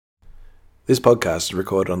This podcast is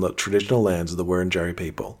recorded on the traditional lands of the Wurundjeri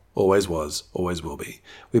people. Always was, always will be.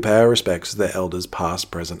 We pay our respects to their elders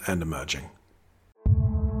past, present and emerging.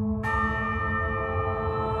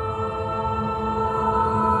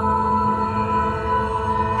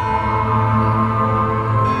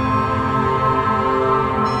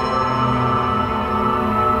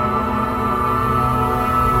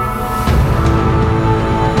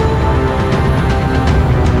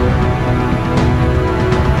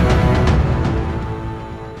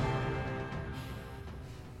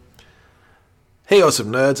 Hey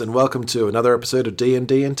awesome nerds, and welcome to another episode of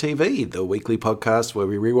D&D and TV, the weekly podcast where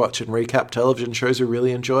we rewatch and recap television shows we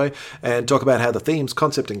really enjoy and talk about how the themes,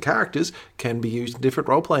 concept and characters can be used in different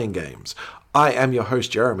role-playing games. I am your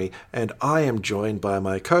host Jeremy, and I am joined by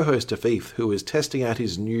my co-host Afif, who is testing out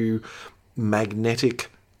his new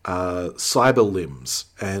magnetic cyber limbs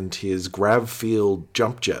and his grav field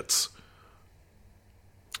jump jets.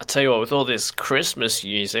 I tell you what, with all this Christmas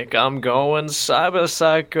music, I'm going cyber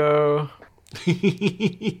psycho.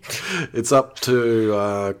 It's up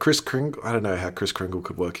to Kris Kringle. I don't know how Kris Kringle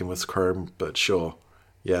could work in with Chrome, but sure.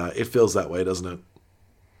 Yeah, it feels that way, doesn't it?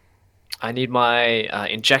 I need my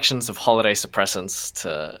injections of holiday suppressants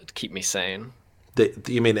to keep me sane.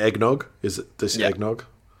 You mean eggnog? Is it this eggnog?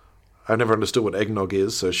 I've never understood what eggnog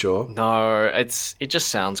is, so sure. No, it just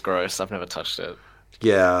sounds gross. I've never touched it.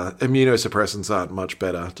 Yeah, immunosuppressants aren't much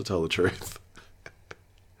better, to tell the truth.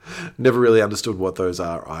 Never really understood what those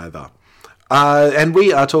are either. And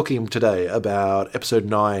we are talking today about episode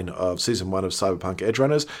 9 of season 1 of Cyberpunk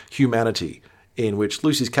Edgerunners, Humanity, in which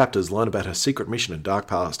Lucy's captors learn about her secret mission in Dark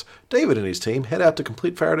Past. David and his team head out to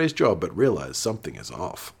complete Faraday's job, but realize something is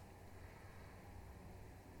off.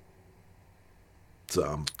 It's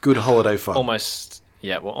good holiday fun.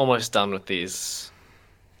 We're almost done with these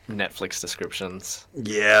Netflix descriptions.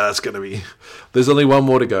 Yeah, that's going to be... There's only one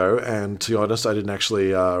more to go, and to be honest, I didn't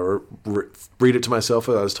actually read it to myself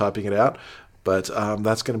as I was typing it out, but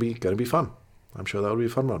that's going to be fun. I'm sure that would be a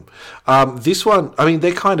fun one. This one, I mean,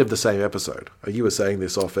 they're kind of the same episode. You were saying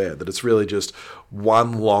this off air, that it's really just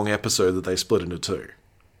one long episode that they split into two.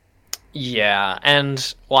 Yeah,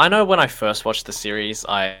 and well, I know when I first watched the series,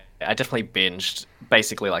 I definitely binged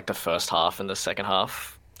basically like the first half and the second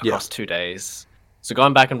half across 2 days. So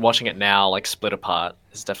going back and watching it now, like split apart,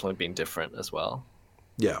 has definitely been different as well.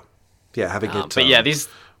 Yeah, having it. But yeah, these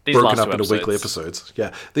broken last up two into episodes. weekly episodes.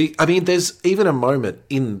 Yeah, there's even a moment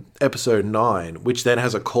in episode 9 which then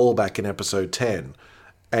has a callback in episode 10,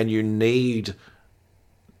 and you need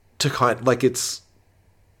to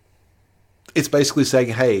it's basically saying,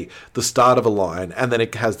 hey, the start of a line, and then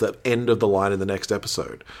it has the end of the line in the next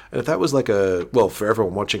episode. And if that was for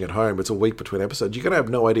everyone watching at home, it's a week between episodes, you're going to have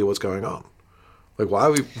no idea what's going on. Like, why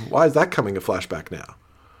is that coming a flashback now?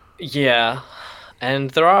 Yeah, and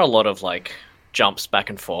there are a lot of, jumps back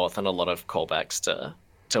and forth and a lot of callbacks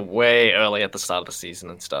to way early at the start of the season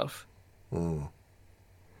and stuff. I'm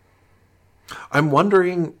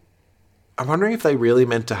wondering if they really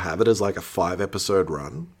meant to have it as, a 5-episode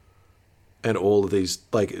run and all of these,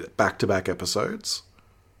 back-to-back episodes.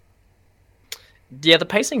 Yeah, the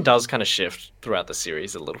pacing does kind of shift throughout the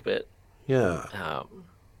series a little bit. Yeah.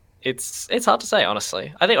 It's hard to say,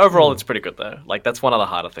 honestly. I think overall it's pretty good, though. That's one of the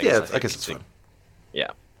harder things. Yeah, I guess it's fine.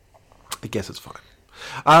 Yeah. I guess it's fine.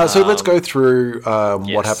 So let's go through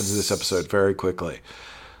what happens in this episode very quickly.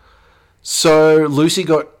 So Lucy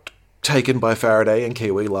got taken by Faraday and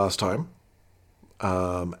Kiwi last time.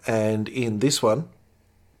 And in this one,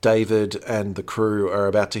 David and the crew are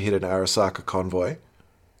about to hit an Arasaka convoy.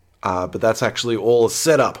 But that's actually all a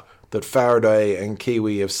setup that Faraday and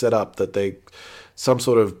Kiwi have set up, that they... some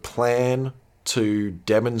sort of plan to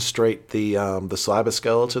demonstrate the cyber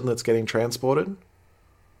skeleton that's getting transported.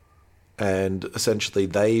 And essentially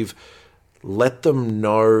they've let them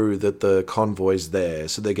know that the convoy's there,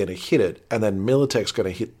 so they're going to hit it, and then Militech's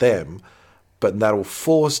going to hit them, but that'll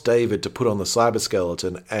force David to put on the cyber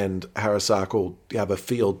skeleton, and Arasaka will have a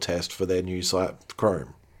field test for their new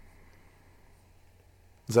Chrome.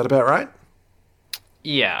 Is that about right?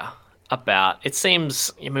 Yeah. It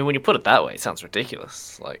seems, I mean, when you put it that way, it sounds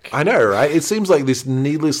ridiculous. I know, right? It seems like this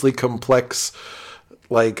needlessly complex,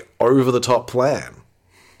 over-the-top plan.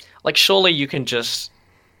 Surely you can just,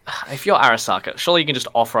 if you're Arasaka, surely you can just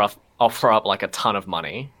offer up a ton of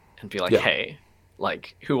money and be like, hey,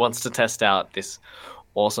 who wants to test out this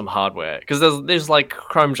awesome hardware? Because there's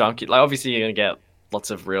Chrome junkie. Obviously you're going to get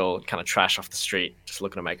lots of real kind of trash off the street just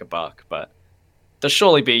looking to make a buck, but there'll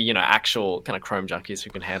surely be, actual kind of Chrome junkies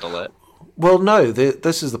who can handle it. Well, no,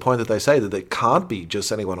 this is the point that they say, that it can't be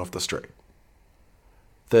just anyone off the street.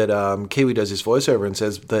 That Kiwi does his voiceover and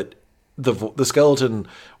says that the skeleton,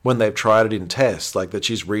 when they've tried it in tests, like that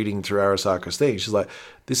she's reading through Arasaka's thing, she's like,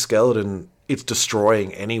 this skeleton, it's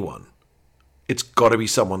destroying anyone. It's got to be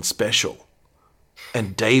someone special.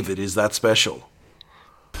 And David is that special.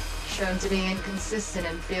 Shown to be inconsistent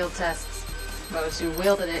in field tests. Those who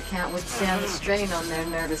wielded it can't withstand the strain on their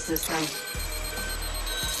nervous system.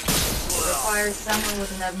 It requires someone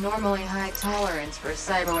with an abnormally high tolerance for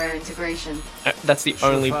cyberware integration. That's the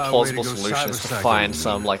only plausible solution, is to find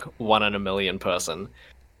some, like, 1 in a million person,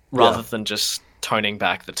 rather than just toning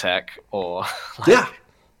back the tech, or...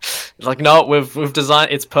 It's like, no, we've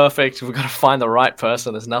designed, it's perfect, we've got to find the right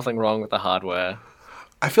person, there's nothing wrong with the hardware.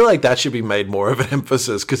 I feel like that should be made more of an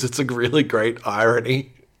emphasis, because it's a really great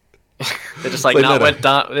irony. They're just like, no, we're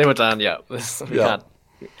done, we're done,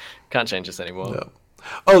 we can't change this anymore. Yeah.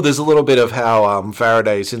 Oh, there's a little bit of how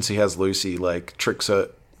Faraday, since he has Lucy, tricks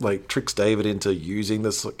David into using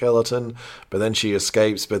the skeleton, but then she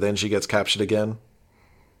escapes, but then she gets captured again.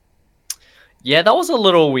 Yeah, that was a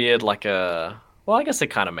little weird, well, I guess it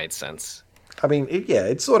kind of made sense. I mean,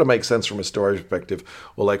 it sort of makes sense from a story perspective,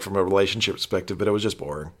 or from a relationship perspective, but it was just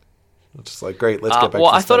boring. It's just like, great, let's get back to the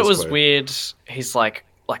I thought it was quo. weird. He's like,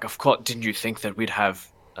 of course, didn't you think that we'd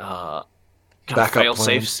have backup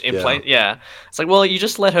fail-safes in Yeah. place? Yeah. It's like, well, you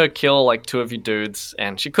just let her kill, 2 of your dudes,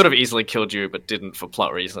 and she could have easily killed you, but didn't for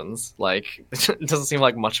plot reasons. It doesn't seem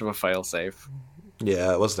like much of a fail-safe.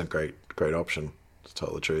 Yeah, it wasn't a great option, to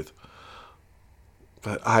tell the truth.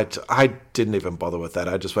 But I didn't even bother with that.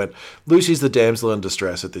 I just went, Lucy's the damsel in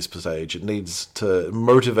distress at this stage. It needs to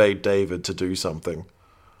motivate David to do something.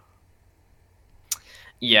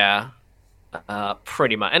 Yeah,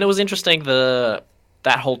 pretty much. And it was interesting, that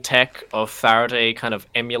whole tech of Faraday kind of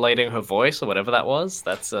emulating her voice, or whatever that was.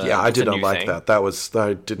 I did not like thing. that.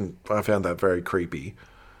 I found that very creepy.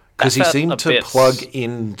 Because he felt seemed a to bit- plug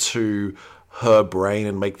into her brain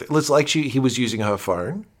and make... It's like he was using her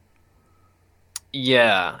phone.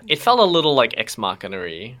 Yeah, it felt a little like Ex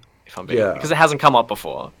Machina-y, if I'm being... Yeah. Because it hasn't come up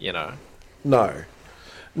before, No,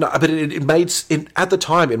 but it made... At the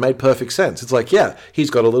time, it made perfect sense. It's like, yeah, he's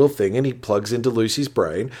got a little thing and he plugs into Lucy's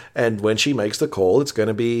brain, and when she makes the call, it's going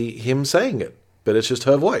to be him saying it. But it's just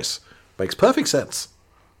her voice. Makes perfect sense.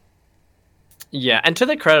 Yeah, and to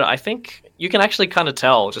their credit, I think you can actually kind of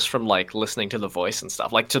tell just from listening to the voice and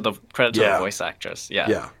stuff. To the credit to the voice actress. Yeah.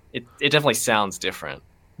 Yeah. It definitely sounds different.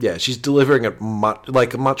 Yeah, she's delivering it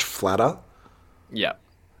much flatter. Yeah.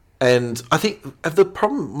 And I think the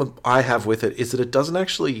problem I have with it is that it doesn't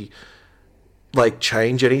actually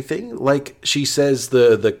change anything. She says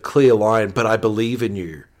the clear line, but I believe in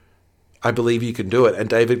you. I believe you can do it. And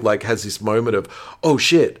David has this moment of, oh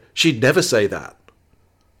shit, she'd never say that.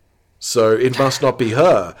 So it must not be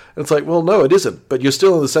her. And it's like, well, no, it isn't. But you're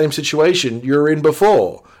still in the same situation you were in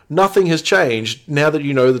before. Nothing has changed now that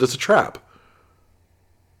you know that it's a trap.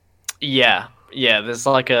 Yeah. Yeah, there's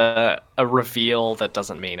a reveal that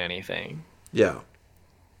doesn't mean anything. Yeah.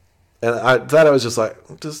 And I was just like,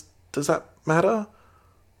 does that matter?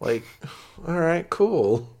 All right,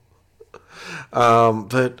 cool.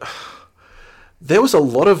 But there was a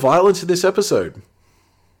lot of violence in this episode.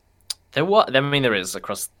 There is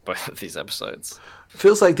across both of these episodes. It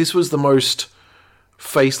feels like this was the most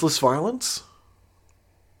faceless violence.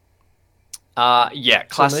 Yeah,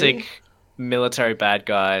 classic military bad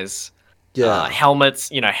guys. Yeah. Helmets,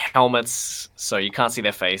 so you can't see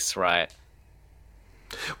their face, right?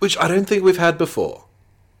 Which I don't think we've had before.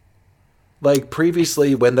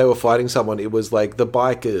 Previously, when they were fighting someone, it was the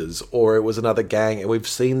bikers, or it was another gang, and we've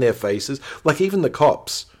seen their faces. Even the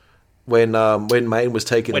cops, when Maine was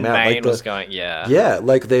taking them out. Maine was going, yeah. Yeah,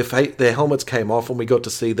 their helmets came off, and we got to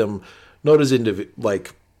see them, not as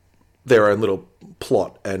their own little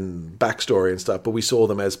plot and backstory and stuff, but we saw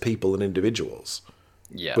them as people and individuals.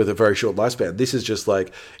 Yeah. With a very short lifespan. This is just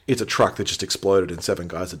it's a truck that just exploded and 7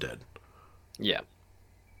 guys are dead. Yeah.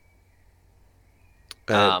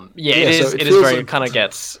 So it is very kind of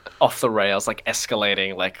gets off the rails,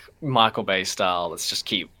 escalating, Michael Bay style. Let's just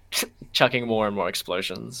keep chucking more and more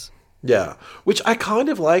explosions. Yeah, which I kind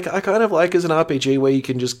of like. I kind of like as an RPG where you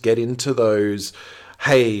can just get into those,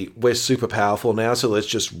 hey, we're super powerful now, so let's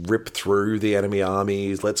just rip through the enemy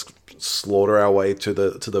armies. Let's slaughter our way to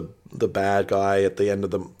the bad guy at the end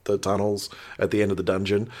of the tunnels, at the end of the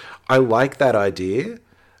dungeon. I like that idea,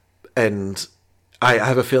 and I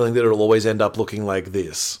have a feeling that it'll always end up looking like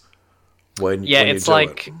this. When it's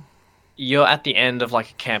you're at the end of a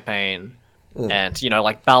campaign, and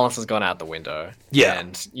balance has gone out the window. Yeah,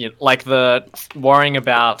 and the worrying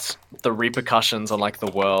about the repercussions on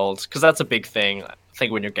the world, because that's a big thing. I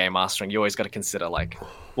think when you're game mastering, you always got to consider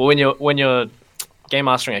when you're game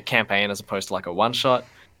mastering a campaign as opposed to a one shot,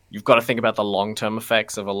 you've got to think about the long-term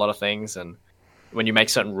effects of a lot of things, and when you make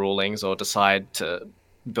certain rulings or decide to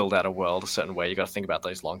build out a world a certain way, you got to think about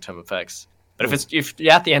those long-term effects. But if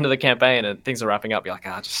you're at the end of the campaign and things are wrapping up, you're like,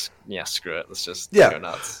 screw it, let's just go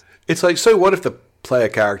nuts. It's like, so what if the player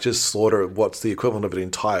characters slaughter what's the equivalent of an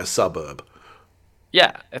entire suburb?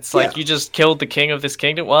 Yeah, it's like you just killed the king of this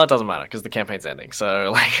kingdom. Well, it doesn't matter because the campaign's ending.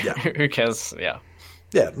 So, like, who cares? Yeah.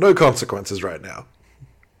 Yeah, no consequences right now.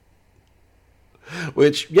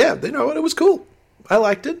 Which, you know what, it was cool. I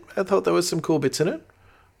liked it. I thought there was some cool bits in it.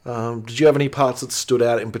 Did you have any parts that stood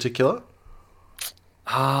out in particular?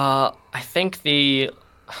 I think the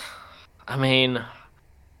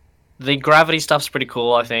gravity stuff's pretty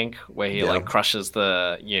cool, I think, where he like crushes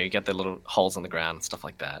you get the little holes in the ground and stuff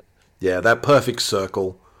like that. Yeah, that perfect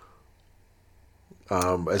circle.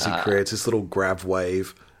 As he creates this little grav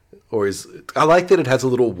wave. I like that it has a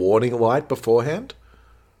little warning light beforehand.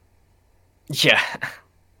 Yeah.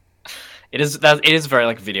 It is very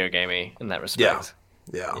like video gamey in that respect.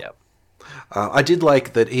 Yeah. Yep. I did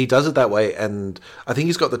like that he does it that way, and I think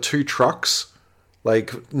he's got the two trucks,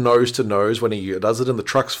 like, nose to nose when he does it, and the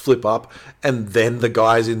trucks flip up, and then the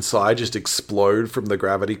guys inside just explode from the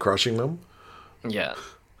gravity crushing them. Yeah.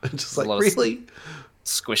 Just like, really?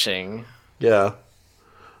 Squishing. Yeah.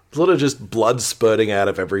 There's a lot of just blood spurting out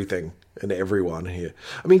of everything and everyone here.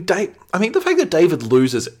 I mean, the fact that David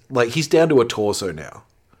loses, like, he's down to a torso now.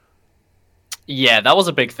 Yeah, that was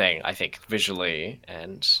a big thing, I think, visually,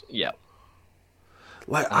 and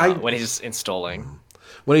like when he's installing.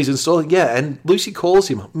 And Lucy calls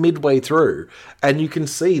him midway through, and you can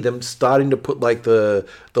see them starting to put like the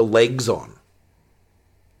legs on.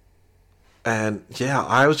 And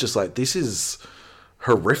I was just like, this is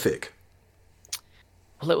horrific.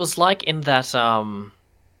 Well, it was like in that the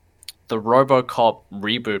RoboCop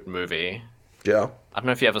reboot movie. Yeah. I don't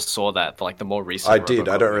know if you ever saw that, like the more recent. I did.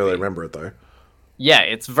 RoboCop I don't really movie. remember it though. Yeah,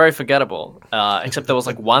 it's very forgettable. Except there was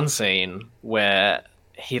like one scene where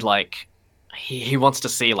he wants to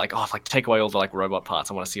see like, take away all the like robot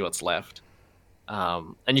parts. I want to see what's left.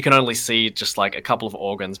 And you can only see just like a couple of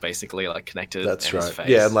organs basically like connected. That's right. His face.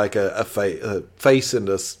 Yeah, and like a face and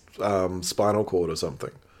a spinal cord or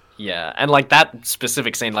something. Yeah, and like that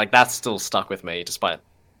specific scene, like that's still stuck with me despite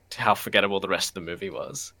how forgettable the rest of the movie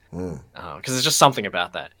was. Because there's just something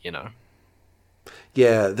about that, you know.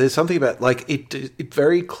 Yeah, there's something about, like, it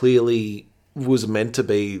very clearly was meant to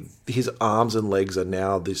be his arms and legs are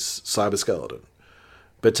now this cyber skeleton.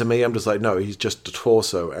 But to me, I'm just like, no, he's just a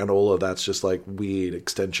torso, and all of that's just, like, weird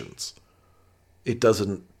extensions. It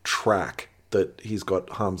doesn't track that he's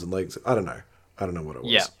got arms and legs. I don't know what it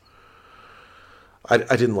was. Yeah. I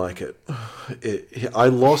didn't like it. I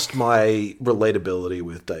lost my relatability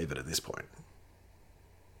with David at this point.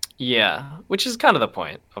 Yeah, which is kind of the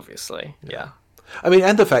point, obviously. Yeah. I mean,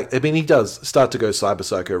 and the fact, he does start to go Cyber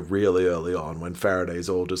Psycho really early on when Faraday's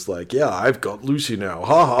all just like, yeah, I've got Lucy now.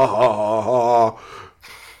 Ha ha ha ha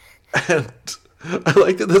ha. And I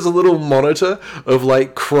like that there's a little monitor of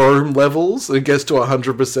like chrome levels and it gets to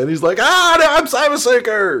 100%. He's like, no, I'm Cyber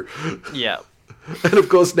Psycho. Yeah. And of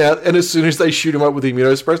course now, and as soon as they shoot him up with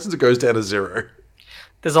immunosuppressants, it goes down to 0.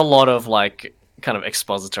 There's a lot of like kind of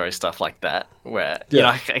expository stuff like that where you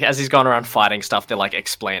know, as he's gone around fighting stuff, they're like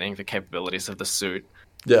explaining the capabilities of the suit.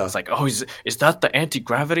 Yeah, it's like, oh, is that the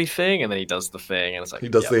anti-gravity thing? And then he does the thing, and it's like he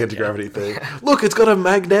does the anti-gravity thing. Look, it's got a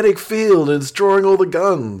magnetic field and it's drawing all the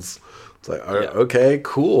guns. It's like, okay,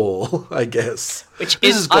 cool, I guess. Which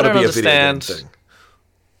is, I don't understand. Thing.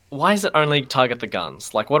 Why does it only target the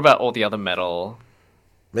guns? Like, what about all the other metal?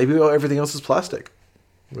 Maybe everything else is plastic.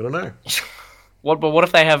 We don't know. But what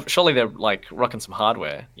if they have? Surely they're like rocking some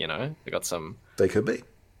hardware. You know, they got some. They could be.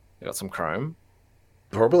 They got some chrome.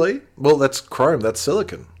 Probably. Well, that's chrome. That's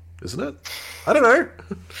silicon, isn't it? I don't know.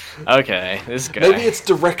 Okay, this guy. Maybe it's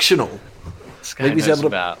directional. This guy knows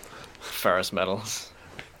about ferrous metals.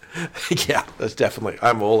 Yeah, that's definitely.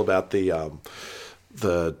 I'm all about the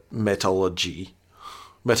metallurgy.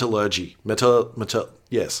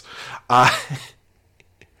 Yes.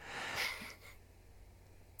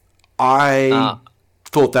 I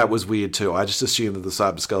thought that was weird too. I just assumed that the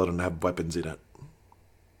cyber skeleton had weapons in it.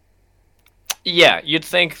 Yeah, you'd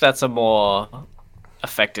think that's a more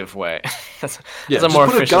effective way. that's a more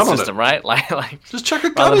efficient system, right? Like just chuck a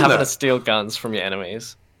gun rather in than there. having to steal guns from your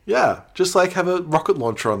enemies. Yeah, just like have a rocket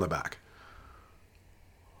launcher on the back.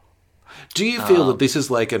 Do you feel that this is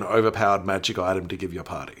like an overpowered magic item to give your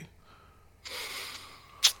party?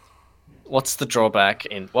 What's the drawback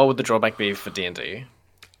what would the drawback be for D&D?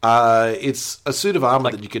 It's a suit of armor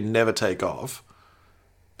that you can never take off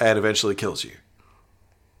and eventually kills you.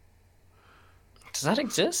 Does that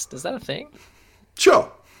exist? Is that a thing?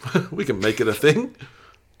 Sure. We can make it a thing.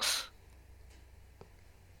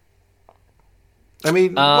 I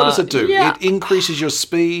mean, what does it do? Yeah. It increases your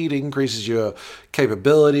speed, increases your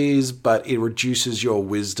capabilities, but it reduces your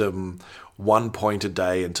wisdom 1 point a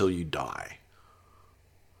day until you die.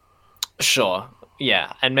 Sure.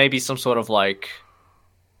 Yeah, and maybe some sort of like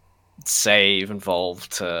save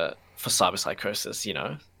involved for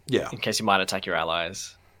cyberpsychosis, Yeah. in case you might attack your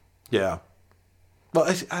allies. Yeah. Well,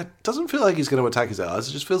 it doesn't feel like he's going to attack his allies.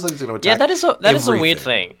 It just feels like he's going to attack Yeah, that is a weird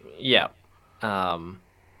everything. thing. Yeah.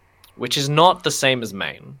 Which is not the same as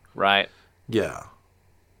Maine, right? Yeah.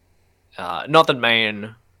 Not that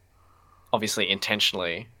Maine obviously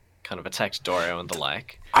intentionally kind of attacked Dorio and the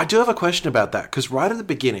like. I do have a question about that, because right at the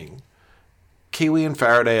beginning, Kiwi and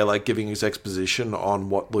Faraday are like giving his exposition on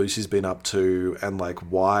what Lucy's been up to and like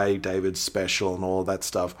why David's special and all of that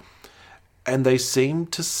stuff. And they seem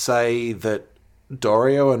to say that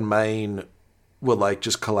Dorio and Maine were like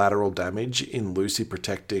just collateral damage in Lucy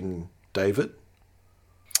protecting David.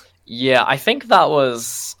 Yeah, I think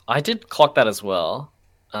I did clock that as well.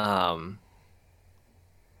 I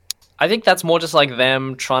think that's more just like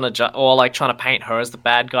them trying to paint her as the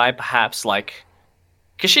bad guy, perhaps, like,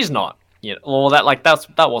 because she's not. Or that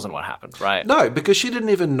wasn't what happened, right? No, because she didn't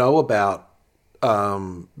even know about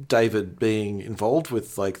David being involved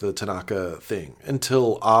with like the Tanaka thing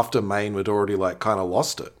until after Maine had already like kind of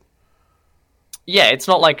lost it. Yeah, it's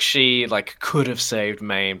not like she like could have saved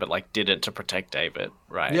Maine, but like didn't to protect David,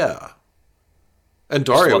 right? Yeah, and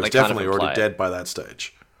Dorio was they kind of definitely already implied. dead by that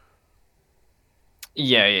stage.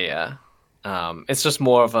 Yeah. It's just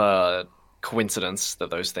more of a coincidence that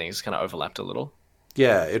those things kind of overlapped a little.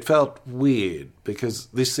 Yeah, it felt weird because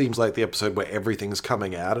this seems like the episode where everything's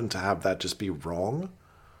coming out, and to have that just be wrong,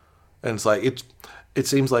 and it's like it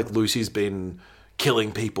seems like Lucy's been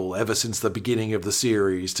killing people ever since the beginning of the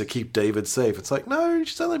series to keep David safe. It's like, no,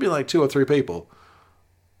 she's only been like 2 or 3 people.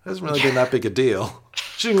 It hasn't really been that big a deal.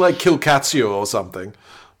 She didn't like kill Katsuo or something.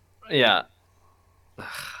 Yeah.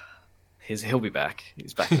 He'll be back.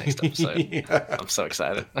 He's back next episode. Yeah. I'm so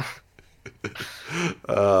excited.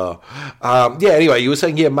 Anyway, you were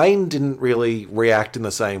saying, Maine didn't really react in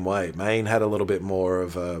the same way. Maine had a little bit more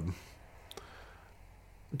of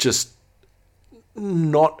just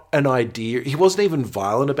not an idea. He wasn't even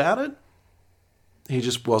violent about it. He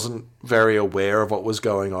just wasn't very aware of what was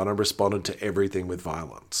going on and responded to everything with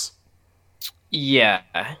violence. Yeah.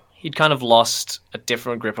 He'd kind of lost a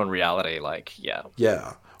different grip on reality,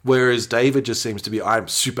 Yeah. Whereas David just seems to be, I'm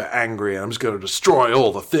super angry and I'm just going to destroy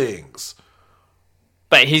all the things.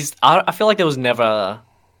 But I feel like there was never,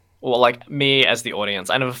 or like me as the audience,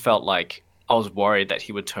 I never felt like I was worried that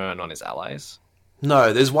he would turn on his allies.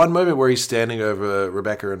 No, there's one moment where he's standing over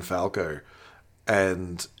Rebecca and Falco,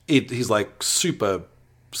 and he's like super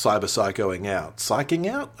cyber psychoing out. Psyching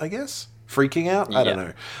out, I guess? Freaking out? I don't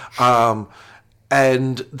know.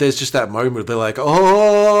 And there's just that moment where they're like,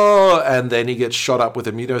 oh, and then he gets shot up with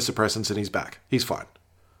immunosuppressants and he's back. He's fine.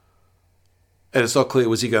 And it's not clear,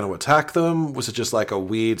 was he going to attack them? Was it just like a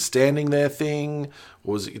weird standing there thing?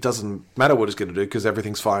 It doesn't matter what he's going to do because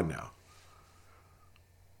everything's fine now.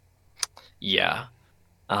 Yeah.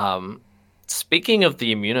 Speaking of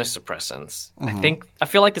the immunosuppressants, I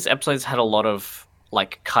feel like this episode's had a lot of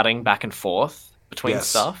like cutting back and forth between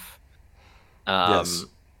stuff. Yes.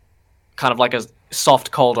 Kind of like a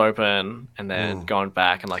soft cold open and then going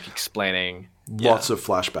back and like explaining. Lots of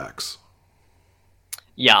flashbacks.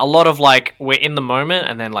 Yeah, a lot of like we're in the moment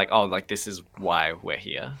and then like, oh, like this is why we're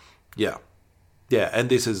here. Yeah. Yeah, and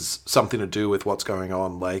this is something to do with what's going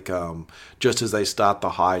on. Like, just as they start the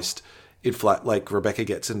heist, Rebecca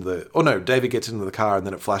gets into David gets into the car and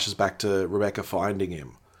then it flashes back to Rebecca finding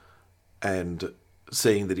him and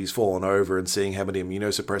seeing that he's fallen over and seeing how many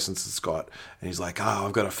immunosuppressants it's got. And he's like,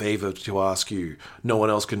 I've got a favor to ask you. No one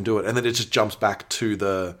else can do it. And then it just jumps back to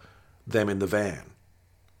them in the van.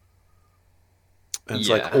 And it's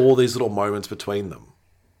like all these little moments between them.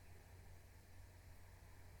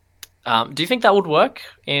 Do you think that would work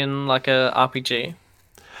in like a RPG?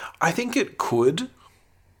 I think it could.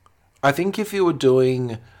 I think if you were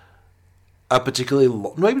doing a particularly,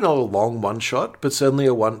 maybe not a long one-shot, but certainly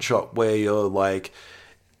a one-shot where you're like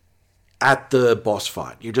at the boss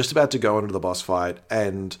fight. You're just about to go into the boss fight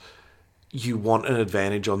and you want an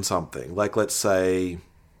advantage on something. Like, let's say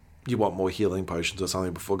you want more healing potions or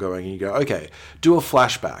something before going and you go, okay, do a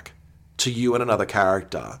flashback to you and another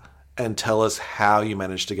character and tell us how you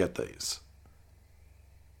managed to get these.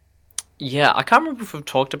 Yeah, I can't remember if we've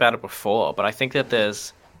talked about it before, but I think that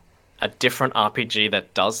there's a different RPG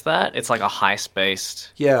that does that. It's like a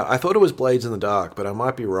heist-based... Yeah, I thought it was Blades in the Dark, but I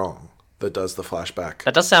might be wrong. that does the flashback.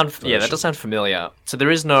 That does sound version. that does sound familiar. So there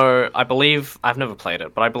is no, I believe, I've never played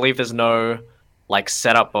it, but I believe there's no like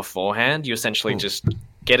setup beforehand. You essentially just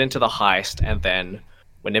get into the heist, and then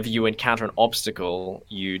whenever you encounter an obstacle,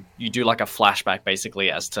 you do like a flashback basically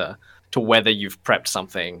as to whether you've prepped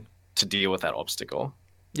something to deal with that obstacle.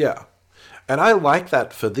 Yeah. And I like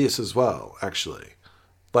that for this as well, actually.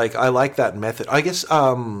 Like, I like that method. I guess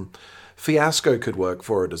Fiasco could work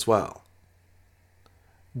for it as well.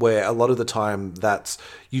 Where a lot of the time that's,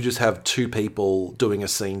 you just have two people doing a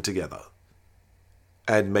scene together.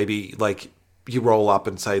 And maybe, like, you roll up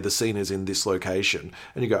and say the scene is in this location.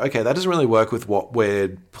 And you go, okay, that doesn't really work with what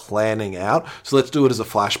we're planning out. So let's do it as a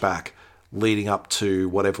flashback leading up to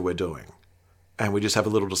whatever we're doing. And we just have a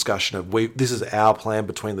little discussion of, this is our plan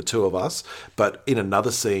between the two of us, but in another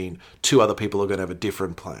scene, two other people are going to have a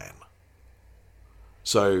different plan.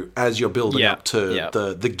 So as you're building up to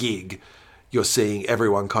the gig, you're seeing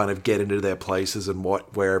everyone kind of get into their places and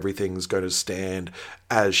where everything's going to stand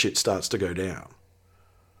as shit starts to go down.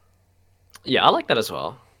 Yeah, I like that as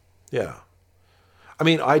well. Yeah. I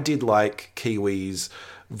mean, I did like Kiwi's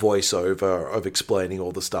voiceover of explaining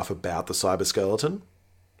all the stuff about the cyberskeleton.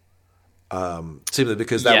 Simply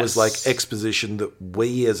because that was like exposition that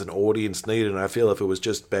we as an audience needed, and I feel if it was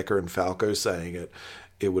just Becca and Falco saying it,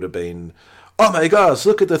 it would have been, oh my gosh,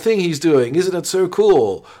 look at the thing he's doing, isn't it so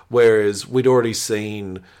cool? Whereas we'd already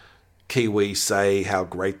seen Kiwi say how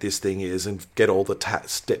great this thing is and get all the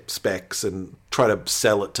step specs and try to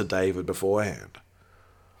sell it to David beforehand.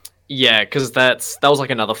 Yeah, because that was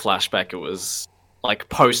like another flashback. It was like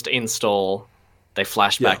post-install. They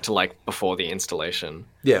flash back to like before the installation.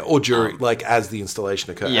 Yeah, or during, like as the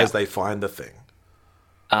installation occurs, as they find the thing.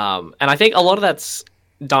 And I think a lot of that's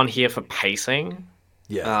done here for pacing.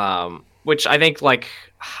 Yeah. Which I think, like,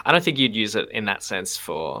 I don't think you'd use it in that sense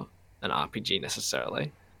for an RPG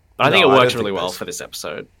necessarily. But I think it works really well for this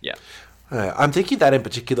episode. Yeah. I'm thinking that in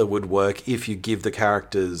particular would work if you give the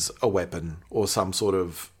characters a weapon or some sort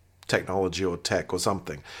of technology or tech or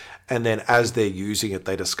something. And then as they're using it,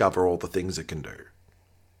 they discover all the things it can do.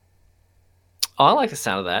 I like the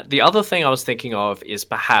sound of that. The other thing I was thinking of is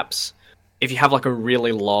perhaps if you have like a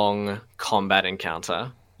really long combat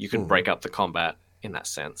encounter, you can break up the combat in that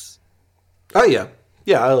sense. Oh, yeah.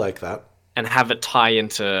 Yeah, I like that. And have it tie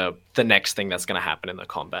into the next thing that's going to happen in the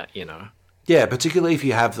combat, you know? Yeah, particularly if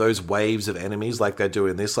you have those waves of enemies like they do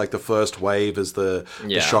in this. Like the first wave is the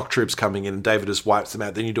shock troops coming in and David just wipes them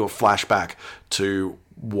out. Then you do a flashback to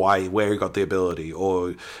where he got the ability,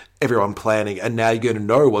 or everyone planning, and now you're going to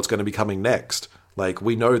know what's going to be coming next. Like,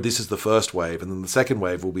 we know this is the first wave, and then the second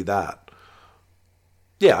wave will be that.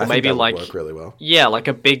 Yeah, I think that would work really well. Yeah, like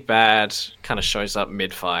a big bad kind of shows up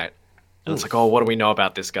mid-fight, and it's like, oh, what do we know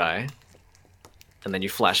about this guy? And then you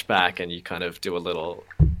flash back and you kind of do a little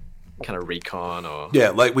kind of recon, or... Yeah,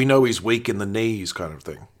 like we know he's weak in the knees kind of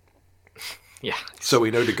thing. Yeah. So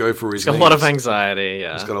we know to go for his knees. He's got a lot of anxiety,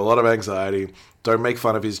 yeah. He's got a lot of anxiety. Don't make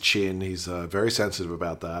fun of his chin. He's very sensitive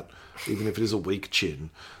about that, even if it is a weak chin.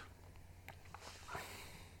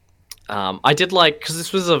 I did like, because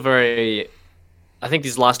this was I think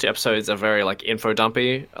these last two episodes are very like info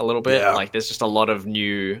dumpy a little bit. Yeah. Like there's just a lot of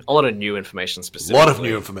new information specifically. A lot of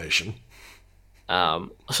new information.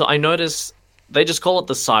 So I noticed they just call it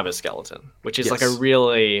the cyberskeleton, which is like a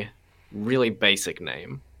really, really basic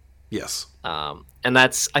name. Yes. And I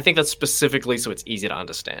think that's specifically so it's easy to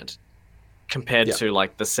understand compared to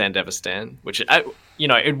like the Sandevistan, which,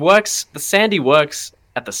 it works. The Sandy works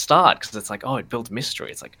at the start because it's like, oh, it builds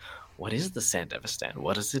mystery. It's like, what is the Sandevistan?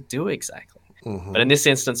 What does it do exactly? Mm-hmm. But in this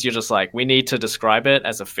instance, you're just like, we need to describe it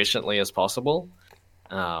as efficiently as possible.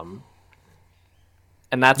 And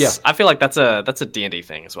that's, I feel like that's a D&D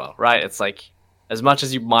thing as well, right? It's like, as much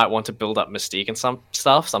as you might want to build up mystique and some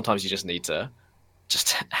stuff, sometimes you just need to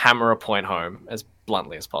just hammer a point home as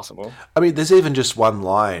bluntly as possible. I mean, there's even just one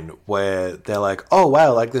line where they're like, oh,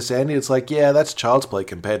 wow, like this Sandy? It's like, yeah, that's child's play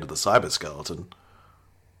compared to the cyberskeleton.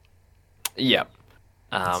 Yeah.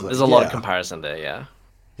 There's a lot of comparison there, yeah.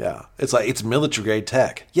 Yeah. It's like, it's military grade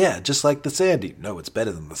tech. Yeah, just like the Sandy. No, it's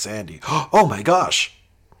better than the Sandy. Oh my gosh.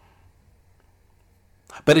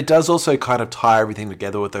 But it does also kind of tie everything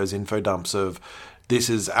together with those info dumps of this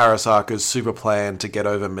is Arasaka's super plan to get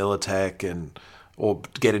over Militech or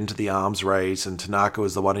get into the arms race, and Tanaka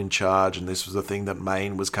was the one in charge, and this was the thing that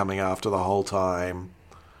Maine was coming after the whole time.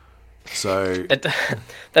 So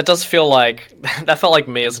that does feel like that felt like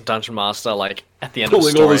me as a dungeon master, like at the end of the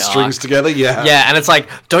Pulling story all the strings arc. together, yeah. Yeah, and it's like,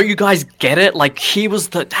 don't you guys get it? Like, he was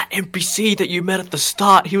that NPC that you met at the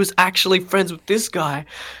start. He was actually friends with this guy.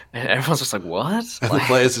 And everyone's just like, what? And the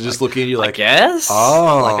players are just looking at you like, I guess?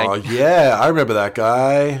 oh, yeah, I remember that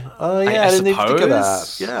guy. Oh, yeah, I didn't even think of that.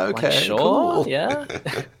 suppose. Yeah, okay, Like, sure, cool. yeah.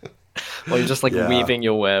 Or you're just like Yeah. weaving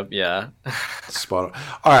your web, yeah. Spot on.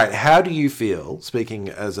 All right, how do you feel, speaking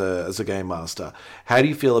as a game master, how do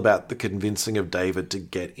you feel about the convincing of David to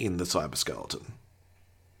get in the cyberskeleton?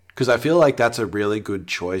 Because I feel like that's a really good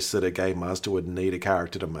choice that a game master would need a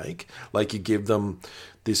character to make. Like, you give them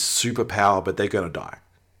this superpower, but they're going to die.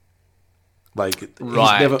 Like,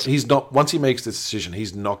 Right. he's not, once he makes this decision,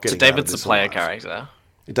 he's not getting So out of David's the this player alive. character.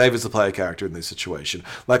 David's the player character in this situation.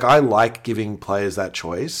 Like, I like giving players that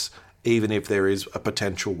choice, even if there is a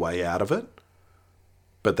potential way out of it,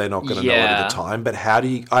 but they're not going to know it at Yeah. the time. But how do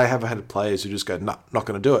you... I have had players who just go, no, not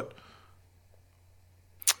going to do it.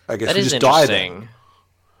 I guess That we is just die interesting.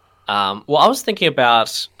 then. Well, I was thinking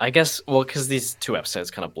about, I guess, well, because these two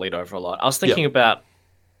episodes kind of bleed over a lot. I was thinking about,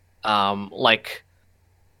 like,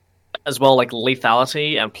 as well, like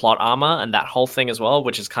lethality and plot armor and that whole thing as well,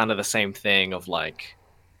 which is kind of the same thing of like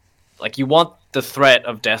you want the threat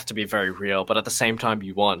of death to be very real, but at the same time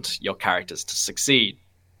you want your characters to succeed,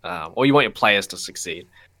 or you want your players to succeed,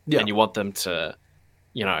 and you want them to,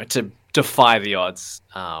 to defy the odds,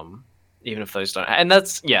 even if those don't. And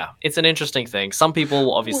that's it's an interesting thing. Some people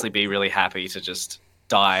will obviously be really happy to just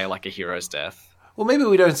die like a hero's death. Well, maybe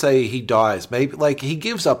we don't say he dies. Maybe, like, he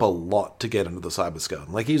gives up a lot to get into the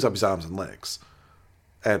cyberskeleton. Like, he gives up his arms and legs.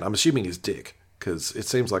 And I'm assuming his dick, because it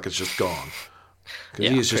seems like it's just gone.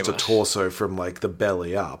 Because he is just a pretty much. torso from, like, the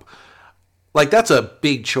belly up. Like, that's a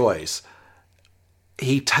big choice.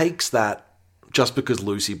 He takes that just because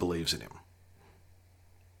Lucy believes in him.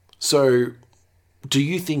 So, do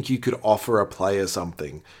you think you could offer a player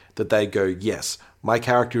something that they go, yes, my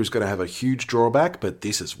character is going to have a huge drawback, but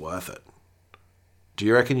this is worth it? Do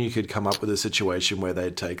you reckon you could come up with a situation where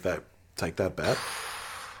they'd take that bet?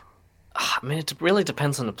 I mean, it really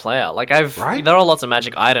depends on the player. Like, Right? there are lots of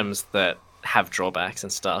magic items that have drawbacks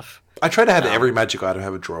and stuff. I try to have every magic item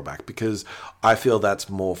have a drawback because I feel that's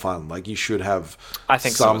more fun. Like, you should have I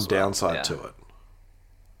think so some as well, downside yeah. to it.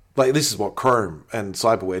 Like, this is what Chrome and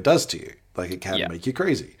cyberware does to you. Like, it can Yeah. make you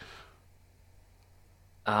crazy.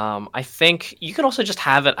 I think you can also just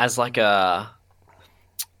have it as like a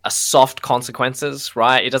soft consequences,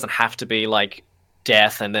 right? It doesn't have to be like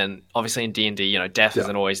death, and then obviously in D&D, death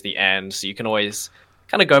isn't always the end, so you can always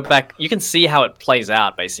kind of go back. You can see how it plays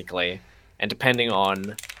out, basically, and depending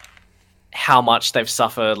on how much they've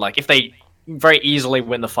suffered, like if they very easily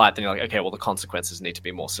win the fight, then you're like, okay, well, the consequences need to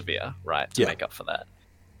be more severe, right, to make up for that.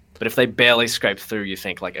 But if they barely scrape through, you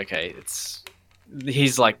think like, okay,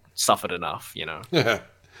 he's like suffered enough,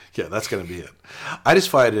 Yeah, that's going to be it. I just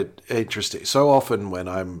find it interesting. So often when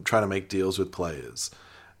I'm trying to make deals with players,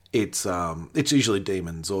 it's usually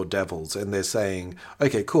demons or devils, and they're saying,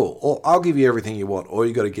 okay, cool, or I'll give you everything you want, all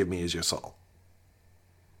you got to give me is your soul.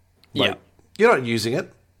 Like, you're not using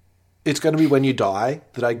it. It's going to be when you die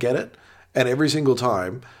that I get it. And every single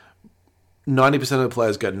time, 90% of the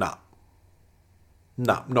players go, nah,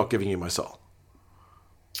 not giving you my soul.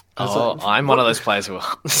 I'm one of those players who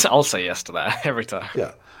I'll say yes to that every time.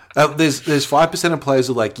 Yeah. There's 5% of players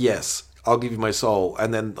who are like, yes, I'll give you my soul.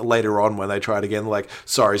 And then later on when they try it again, they're like,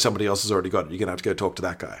 sorry, somebody else has already got it. You're going to have to go talk to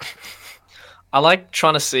that guy. I like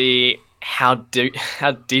trying to see how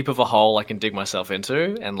deep of a hole I can dig myself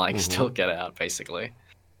into and still get out, basically.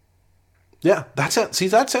 Yeah, that's it. See,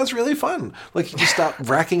 that sounds really fun. Like, you just start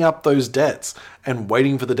racking up those debts and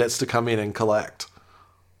waiting for the debts to come in and collect.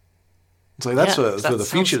 So that's for the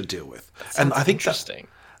future to deal with. And I think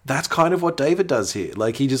that's kind of what David does here.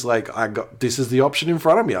 Like, he just this is the option in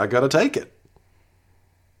front of me. I got to take it.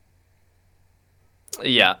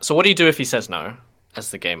 Yeah. So what do you do if he says no as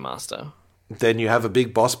the game master? Then you have a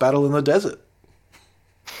big boss battle in the desert.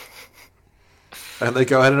 And they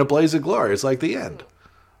go out in a blaze of glory. It's like the end.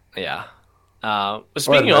 Yeah.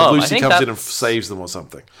 Speaking of, Lucy comes in and saves them or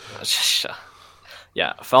something.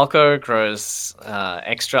 Yeah, Falco grows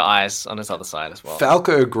extra eyes on his other side as well.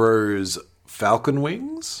 Falco grows falcon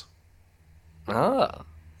wings. Ah.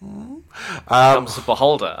 Becomes a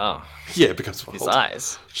beholder. Oh. Yeah, it becomes a beholder. His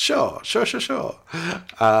eyes. Sure.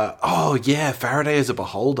 Oh, yeah, Faraday is a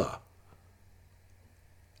beholder.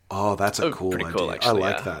 Oh, that's a cool idea. Cool, actually,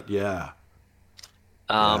 I like that, yeah.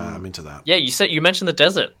 I'm into that. Yeah, you mentioned the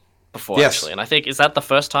desert before, actually, and I think, is that the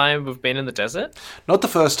first time we've been in the desert? Not the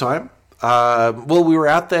first time. Well, we were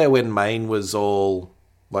out there when Maine was all,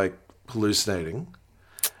 hallucinating.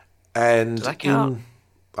 And does that count?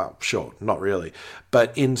 Sure, not really.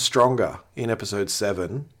 But in Stronger, in episode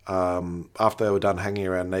 7, after they were done hanging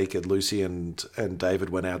around naked, Lucy and David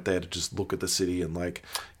went out there to just look at the city and like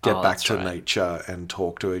get back to nature and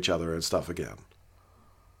talk to each other and stuff again.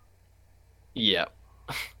 Yeah.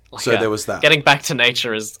 So there was that. Getting back to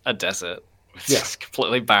nature is a desert. It's just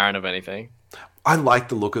completely barren of anything. I like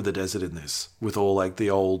the look of the desert in this, with all like the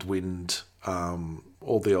old wind,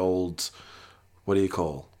 all the old, what do you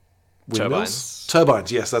call? Windmills?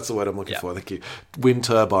 Turbines, yes, that's the word I'm looking for, thank you. Wind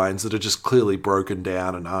turbines that are just clearly broken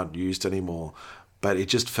down and aren't used anymore. But it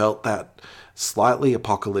just felt that slightly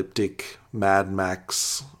apocalyptic Mad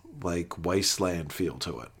Max, like, wasteland feel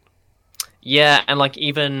to it. Yeah, and like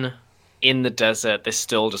even in the desert, there's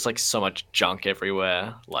still just like so much junk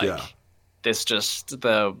everywhere. Like, there's just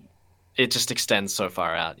it just extends so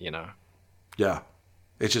far out, you know? Yeah.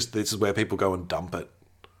 It's just, this is where people go and dump it.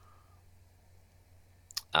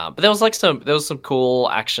 But there was some cool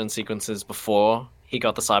action sequences before he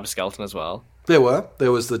got the cyber skeleton as well. There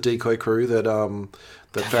was the decoy crew that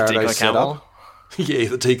Faraday set up. Yeah,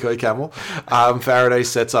 the decoy camel. Faraday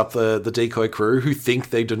sets up the decoy crew who think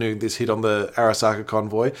they're doing this hit on the Arasaka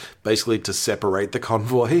convoy, basically to separate the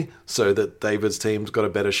convoy so that David's team's got a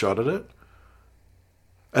better shot at it.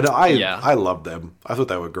 And I loved them. I thought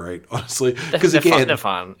they were great, honestly. Because again, they're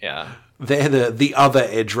fun. Yeah. They're the other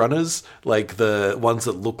edge runners, like the ones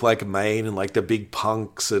that look like Maine and like the big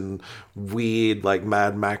punks and weird like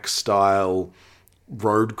Mad Max style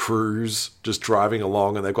road crews just driving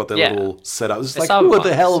along, and they've got their little setups. It's like, what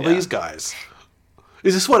the hell are these guys?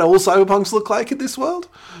 Is this what all cyberpunks look like in this world?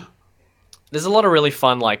 There's a lot of really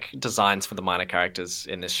fun like designs for the minor characters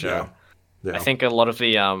in this show. Yeah. I think a lot of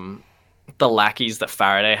the lackeys that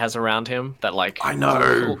Faraday has around him that like I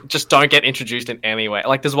know just don't get introduced in any way.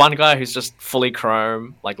 Like there's one guy who's just fully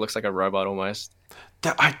chrome, like looks like a robot almost.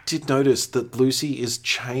 I did notice that Lucy is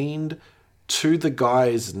chained to the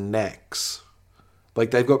guys' necks.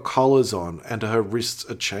 Like they've got collars on and her wrists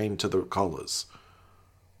are chained to the collars.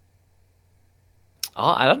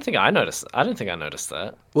 Oh, I don't think I noticed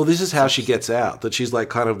that. Well, this is how she gets out, that she's like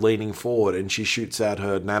kind of leaning forward and she shoots out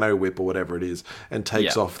her nano whip or whatever it is and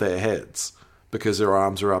takes off their heads because her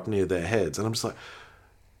arms are up near their heads. And I'm just like,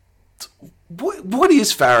 what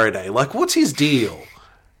is Faraday? Like, what's his deal?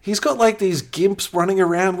 He's got like these gimps running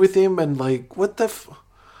around with him and like, what the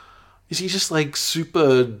is he just like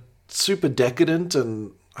super decadent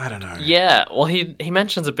and I don't know. Yeah, well, he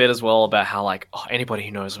mentions a bit as well about how like anybody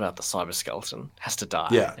who knows about the cyber skeleton has to die.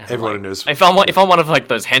 Yeah, and everyone knows. If I'm one of like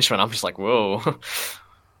those henchmen, I'm just like, whoa.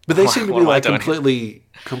 But they seem to be like completely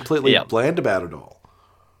bland about it all.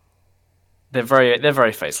 They're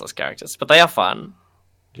very faceless characters, but they are fun.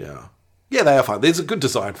 Yeah, they are fun. There's a good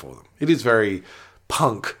design for them. It is very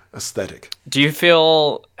punk aesthetic. Do you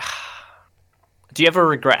ever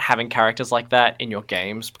regret having characters like that in your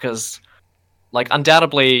games? Because like,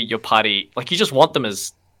 undoubtedly, your party, like, you just want them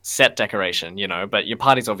as set decoration, you know, but your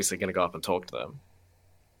party's obviously going to go up and talk to them.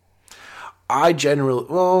 I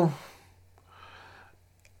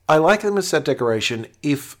like them as set decoration.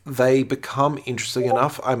 If they become interesting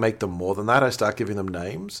enough, I make them more than that. I start giving them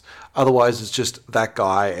names. Otherwise, it's just that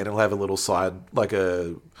guy, and he'll have a little side, like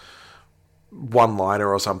a one-liner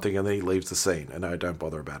or something, and then he leaves the scene, and I don't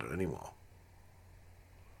bother about it anymore.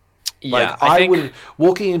 Yeah, like, I wouldn't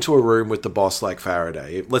walking into a room with the boss like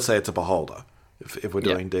Faraday. Let's say it's a beholder. If we're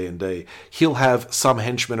doing D&D, he'll have some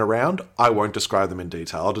henchmen around. I won't describe them in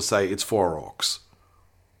detail. I'll just say it's 4 orcs,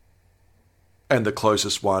 and the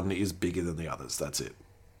closest one is bigger than the others. That's it.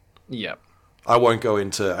 Yep. I won't go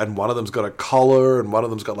into, and one of them's got a collar, and one of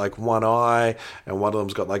them's got like one eye, and one of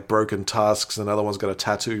them's got like broken tusks, and another one's got a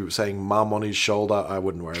tattoo saying "Mum" on his shoulder. I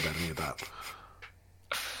wouldn't worry about any of that.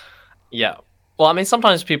 Yeah. Well, I mean,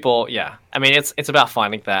 sometimes people, I mean, it's about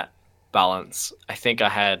finding that balance. I think I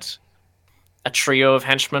had a trio of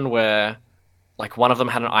henchmen where, like, one of them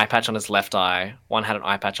had an eye patch on his left eye, one had an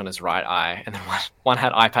eye patch on his right eye, and then one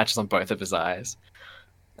had eye patches on both of his eyes.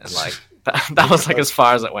 And, like, that was, like, as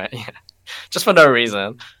far as it went. Yeah. Just for no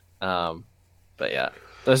reason. But, yeah.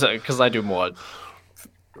 Those are, because I do more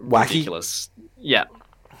wacky, ridiculous. Yeah.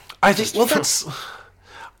 I think, well, that's...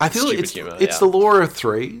 I feel it's the law of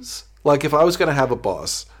threes. Like, if I was going to have a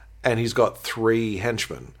boss and he's got 3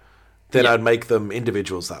 henchmen, then I'd make them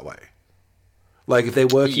individuals that way. Like, if they're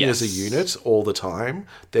working as a unit all the time,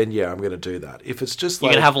 then I'm going to do that. If it's just like...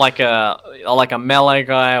 You're going to have like a melee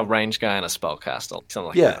guy, a range guy, and a spellcaster. Something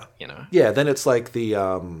like that, you know? Yeah, then it's like the...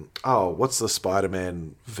 what's the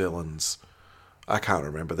Spider-Man villains? I can't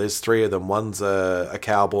remember. There's 3 of them. One's a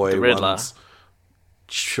cowboy. The Riddler.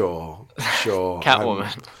 Sure.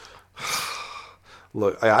 Catwoman.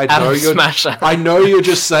 Look, I know Adam you're. Smasher. I know you're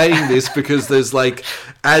just saying this because there's like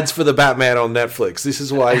ads for the Batman on Netflix. This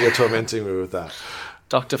is why you're tormenting me with that.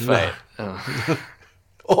 Dr. Fate. No. Oh.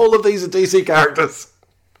 All of these are DC characters.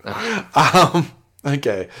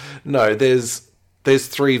 Okay. No, there's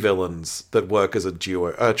 3 villains that work as a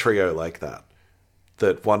trio like that.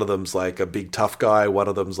 That one of them's like a big tough guy, one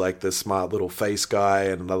of them's like the smart little face guy,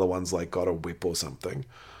 and another one's like got a whip or something.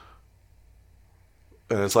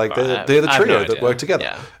 And it's like they're the trio that work together.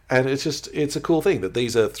 Yeah. And it's a cool thing that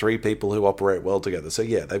these are 3 people who operate well together. So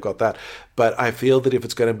yeah, they've got that. But I feel that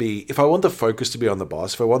if I want the focus to be on the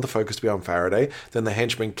boss, if I want the focus to be on Faraday, then the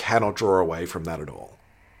henchmen cannot draw away from that at all.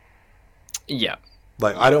 Yeah.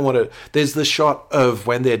 Like, I don't want to... There's the shot of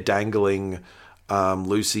when they're dangling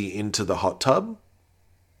Lucy into the hot tub.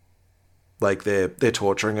 Like, they're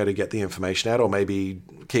torturing her to get the information out, or maybe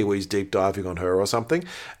Kiwi's deep diving on her or something,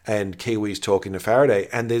 and Kiwi's talking to Faraday,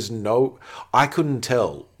 and there's no... I couldn't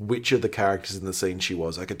tell which of the characters in the scene she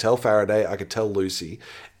was. I could tell Faraday, I could tell Lucy.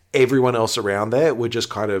 Everyone else around there were just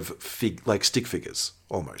kind of stick figures,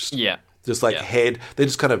 almost. Yeah. Just like head... They're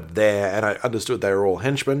just kind of there, and I understood they were all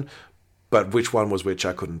henchmen, but which one was which,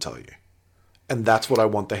 I couldn't tell you. And that's what I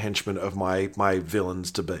want the henchmen of my villains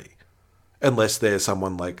to be. Unless there's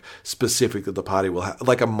someone like specific that the party will have,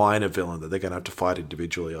 like a minor villain that they're going to have to fight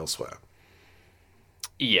individually elsewhere.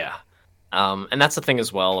 Yeah. And that's the thing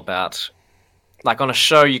as well about, like, on a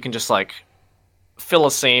show, you can just, like, fill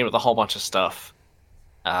a scene with a whole bunch of stuff.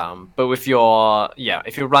 But if you're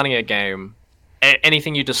running a game,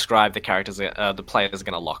 anything you describe, the characters, the players are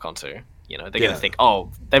going to lock onto. You know, they're going to think, oh,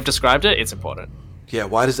 they've described it, it's important. Yeah,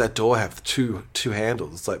 why does that door have two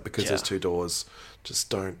handles? It's like, because there's 2 doors.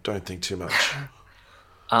 Just don't think too much.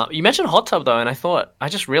 You mentioned hot tub though, and I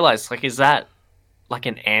just realized, like, is that like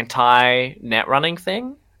an anti-net running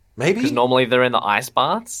thing? Maybe, because normally they're in the ice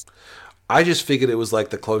baths. I just figured it was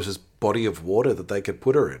like the closest body of water that they could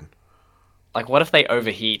put her in. Like, what if they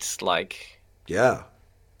overheat? Like, yeah,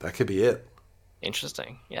 that could be it.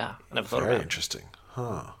 Interesting. Yeah, never thought Very about it. interesting,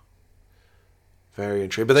 huh? Very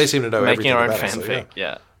intriguing. But they seem to know Making everything our own about it, fanfic. so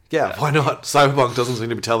Yeah. Yeah, why not? Cyberpunk doesn't seem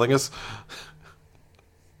to be telling us.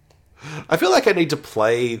 I feel like I need to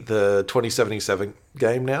play the 2077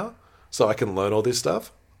 game now so I can learn all this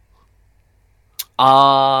stuff.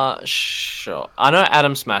 Sure. I know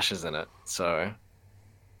Adam Smash is in it, so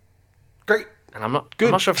Great. and I'm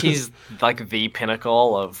not sure if he's like the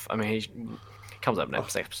pinnacle of. I mean, he comes up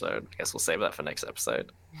next episode. I guess we'll save that for next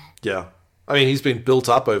episode. Yeah. I mean, he's been built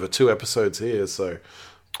up over 2 episodes here, so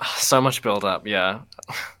So much build up, yeah.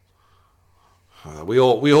 we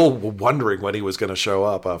all were wondering when he was going to show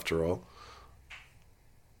up. After all,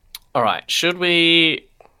 All right, should we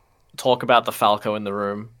talk about the Falco in the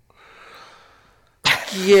room?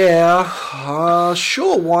 yeah,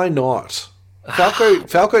 sure. Why not?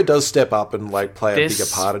 Falco does step up and like play a bigger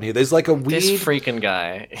part in here. There's like a weird This freaking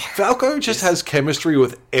guy. Falco just has chemistry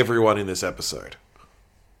with everyone in this episode.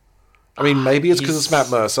 I mean, maybe it's because it's Matt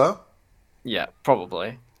Mercer. Yeah,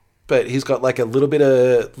 probably. But he's got like a little bit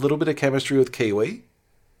of chemistry with Kiwi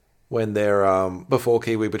when they're before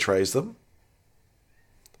Kiwi betrays them,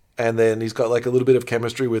 and then he's got like a little bit of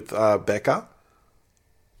chemistry with Becca.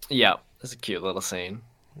 Yeah, it's a cute little scene.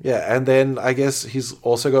 Yeah, and then I guess he's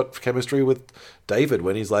also got chemistry with David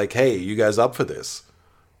when he's like, "Hey, you guys up for this?"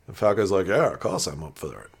 And Falco's like, "Yeah, of course I'm up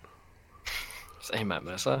for it." Say Matt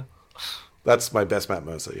Mercer. That's my best Matt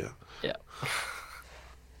Mercer. Yeah. Yeah.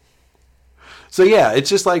 So yeah, it's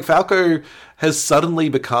just like Falco has suddenly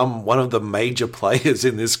become one of the major players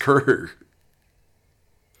in this crew.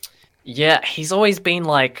 Yeah, he's always been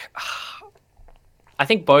like, I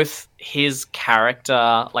think both his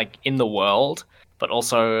character, like in the world, but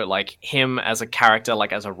also like him as a character,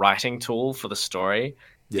 like as a writing tool for the story,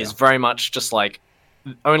 is very much just like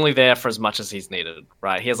only there for as much as he's needed,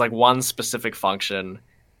 right? He has like one specific function.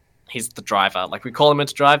 He's the driver. Like, we call him in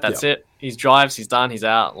to drive, that's it. He drives, he's done, he's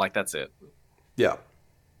out, like, that's it. Yeah.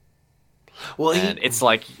 Well, and it's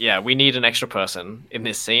like, yeah, we need an extra person in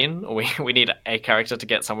this scene, or we need a character to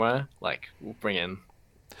get somewhere. Like, we'll bring in.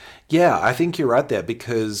 Yeah, I think you're right there,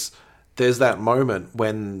 because there's that moment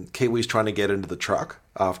when Kiwi's trying to get into the truck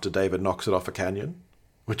after David knocks it off a canyon,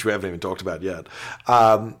 which we haven't even talked about yet.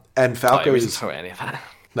 And Falco's... we didn't talk any of that.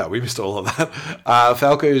 No, we missed all of that.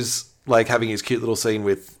 Falco's, like, having his cute little scene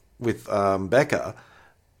with Becca,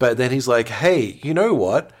 but then he's like, hey, you know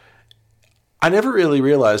what? I never really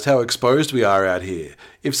realized how exposed we are out here.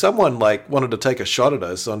 If someone like wanted to take a shot at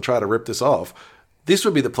us and try to rip this off, this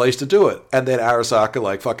would be the place to do it. And then Arasaka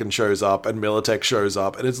like fucking shows up and Militech shows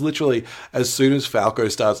up, and it's literally as soon as Falco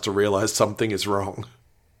starts to realize something is wrong.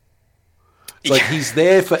 It's like he's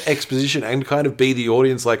there for exposition and kind of be the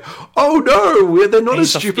audience like, oh no, they're not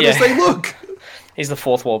as stupid as they look. He's the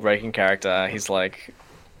fourth wall breaking character. He's like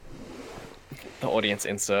the audience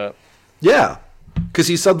insert. Yeah. Because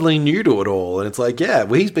he's suddenly new to it all, and it's like, yeah,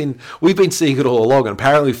 we've been seeing it all along, and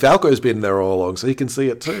apparently Falco's been there all along, so he can see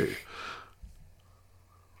it too.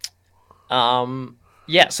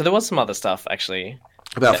 Yeah, so there was some other stuff actually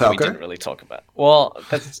about Falco. We didn't really talk about. Well,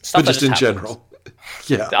 that's stuff but just in general.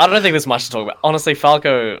 Yeah, I don't think there's much to talk about. Honestly,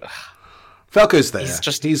 Falco's there.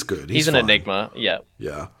 He's good. He's an enigma. Yeah.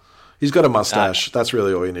 Yeah. He's got a mustache. That's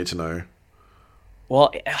really all you need to know.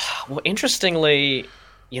 Well, interestingly,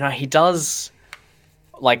 he does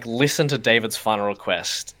like listen to David's final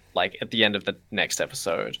request like at the end of the next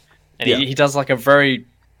episode, and he does like a very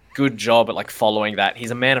good job at like following that.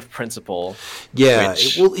 He's a man of principle. Yeah,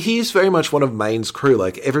 well, he's very much one of Maine's crew.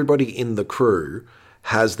 Like everybody in the crew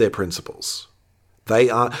has their principles.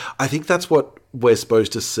 I think that's what we're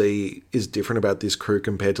supposed to see is different about this crew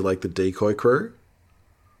compared to like the decoy crew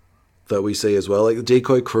that we see as well. Like the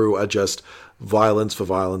decoy crew are just violence for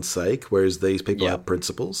violence sake, whereas these people have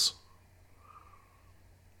principles.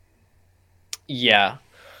 Yeah.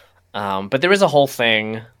 But there is a whole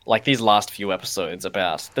thing, like these last few episodes,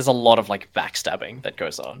 about there's a lot of like backstabbing that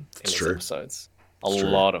goes on in these episodes. A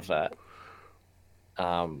lot of that.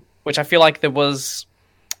 Which I feel like there's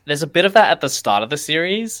a bit of that at the start of the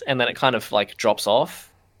series, and then it kind of like drops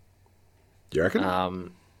off. You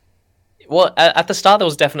reckon? Well, at the start there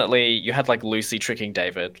was definitely, you had like Lucy tricking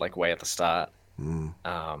David like way at the start.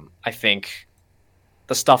 I think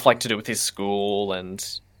the stuff like to do with his school and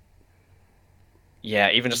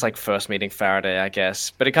even just like first meeting Faraday, I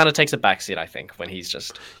guess. But it kind of takes a backseat, I think, when he's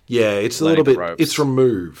just it's a little bit ropes. It's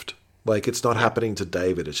removed. Like it's not happening to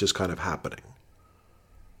David, it's just kind of happening.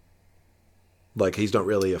 Like he's not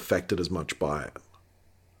really affected as much by it.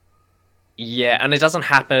 Yeah, and it doesn't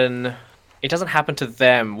happen to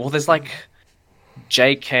them. Well, there's like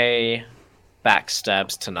JK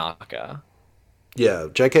backstabs Tanaka. Yeah,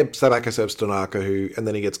 JK backstabs Tanaka, and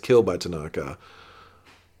then he gets killed by Tanaka.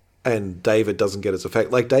 And David doesn't get his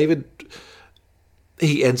effect. Like David,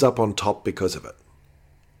 he ends up on top because of it.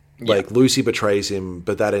 Like Lucy betrays him,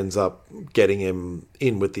 but that ends up getting him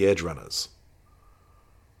in with the Edge Runners.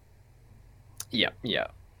 Yeah.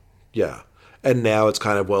 And now it's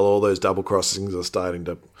kind of, all those double crossings are starting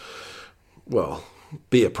to,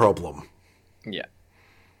 be a problem. Yeah.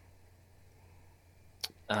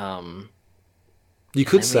 You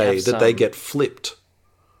could say that they get flipped.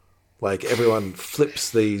 Like everyone flips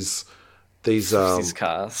these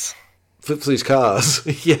cars. Flips these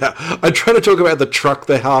cars. Yeah. I'm trying to talk about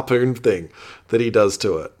the harpoon thing that he does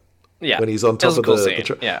to it. Yeah. When he's on top of the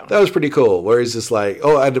truck. Yeah. That was pretty cool. Where he's just like,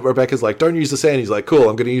 and Rebecca's like, don't use the Sandy. He's like, cool,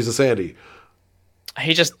 I'm going to use the Sandy.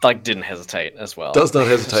 He just like didn't hesitate as well. Does not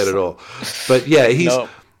hesitate at all. But yeah,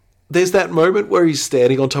 there's that moment where he's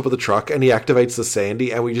standing on top of the truck and he activates the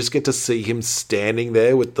Sandy, and we just get to see him standing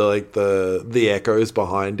there with the echoes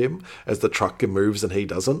behind him as the truck moves and he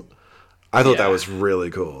doesn't. I thought that was really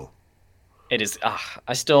cool. It is.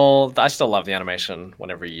 I still love the animation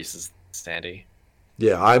whenever he uses Sandy.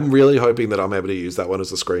 Yeah, I'm really hoping that I'm able to use that one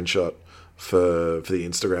as a screenshot for the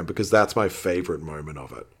Instagram, because that's my favorite moment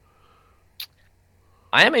of it.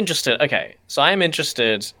 I am interested. Okay, so I am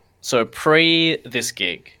interested. So pre this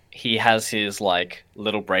gig, he has his like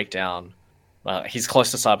little breakdown. He's close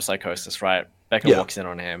to cyberpsychosis, right? Becca walks in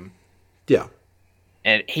on him. Yeah,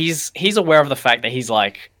 and he's aware of the fact that he's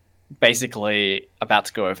like basically about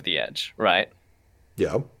to go over the edge, right?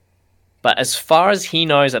 Yeah. But as far as he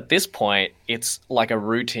knows at this point, it's like a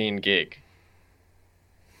routine gig.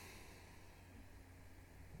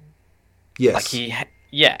 Yes. Like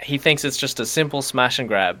he thinks it's just a simple smash and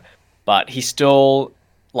grab, but he's still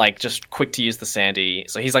like just quick to use the Sandy.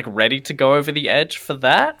 So he's like ready to go over the edge for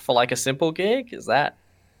that, for like a simple gig. Is that?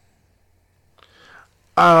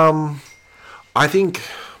 I think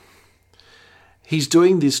he's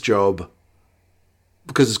doing this job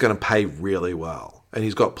because it's going to pay really well. And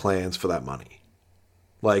he's got plans for that money.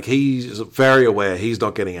 Like, he's very aware he's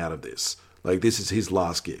not getting out of this. Like, this is his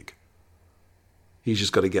last gig. He's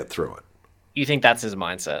just got to get through it. You think that's his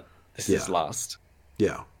mindset? This is his last?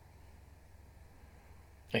 Yeah.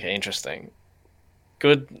 Okay, interesting.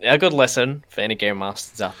 A good lesson for any game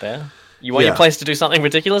masters out there. You want your place to do something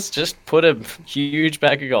ridiculous? Just put a huge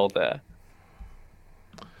bag of gold there.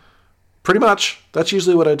 Pretty much. That's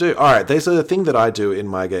usually what I do. All right, there's a thing that I do in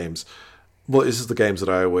my games. Well, this is the games that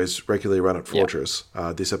I always regularly run at Fortress.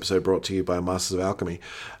 This episode brought to you by Masters of Alchemy.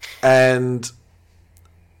 And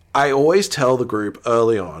I always tell the group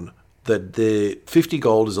early on that the 50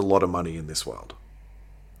 gold is a lot of money in this world.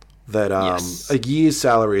 that a year's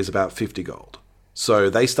salary is about 50 gold. So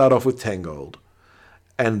they start off with 10 gold,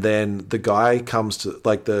 and then the guy comes to,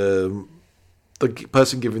 like, the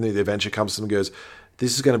person giving the adventure comes to them and goes,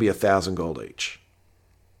 this is going to be 1,000 gold each.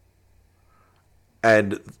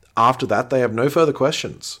 And after that, they have no further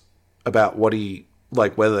questions about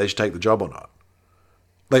whether they should take the job or not.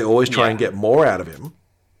 They always try and get more out of him,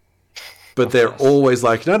 but they're always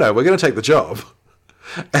like, no, we're going to take the job.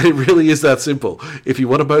 And it really is that simple. If you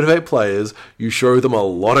want to motivate players, you show them a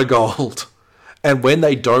lot of gold. And when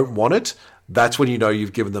they don't want it, that's when you know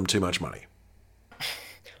you've given them too much money.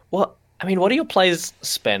 Well, I mean, what do your players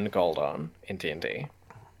spend gold on in D&D?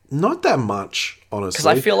 Not that much, honestly. Because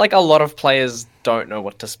I feel like a lot of players don't know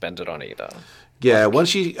what to spend it on either. Yeah,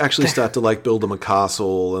 once you actually start to like build them a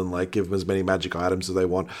castle and like give them as many magic items as they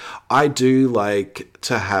want, I do like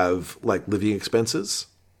to have like living expenses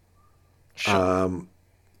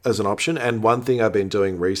as an option. And one thing I've been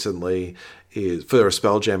doing recently is for a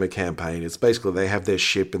Spelljammer campaign, it's basically they have their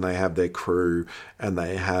ship and they have their crew and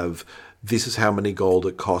they have, this is how many gold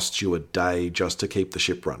it costs you a day just to keep the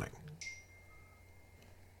ship running.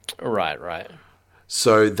 Right.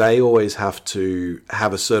 So they always have to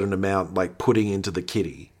have a certain amount, like, putting into the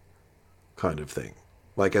kitty kind of thing.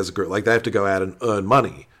 Like, as a group, like, they have to go out and earn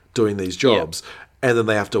money doing these jobs, and then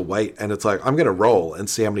they have to wait, and it's like, I'm going to roll and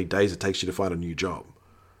see how many days it takes you to find a new job,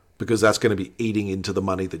 because that's going to be eating into the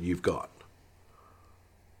money that you've got.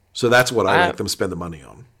 So that's what I like them spend the money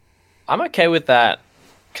on. I'm okay with that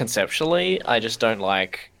conceptually. I just don't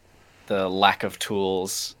like the lack of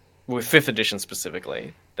tools, with 5th edition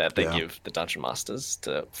specifically, that they give the Dungeon Masters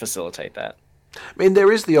to facilitate that. I mean,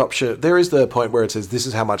 there is the option, there is the point where it says this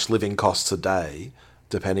is how much living costs a day,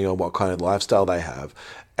 depending on what kind of lifestyle they have.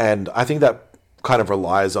 And I think that kind of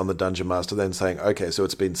relies on the Dungeon Master then saying, okay, so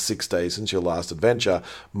it's been 6 days since your last adventure,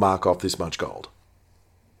 mark off this much gold.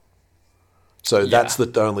 So that's the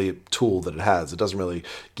only tool that it has. It doesn't really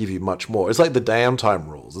give you much more. It's like the downtime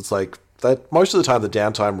rules. It's like that most of the time the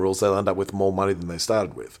downtime rules, they'll end up with more money than they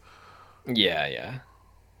started with. Yeah.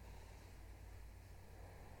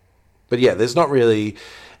 But yeah, there's not really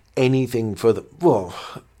anything from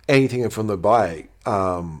the buy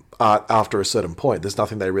after a certain point. There's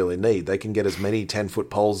nothing they really need. They can get as many 10-foot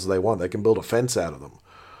poles as they want. They can build a fence out of them.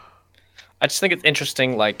 I just think it's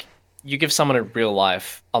interesting, like, you give someone in real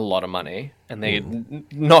life a lot of money, and they're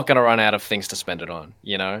not going to run out of things to spend it on,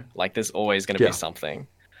 you know? Like, there's always going to be something.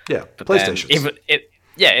 Yeah, but PlayStation.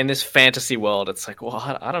 In this fantasy world, it's like,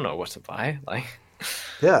 well, I don't know what to buy. Like,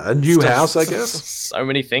 yeah, a new house, I guess. So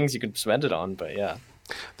many things you could spend it on, but yeah.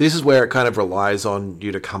 This is where it kind of relies on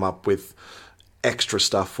you to come up with extra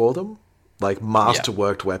stuff for them, like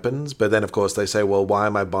masterworked weapons. But then, of course, they say, well, why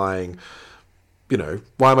am I spending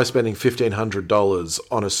 $1,500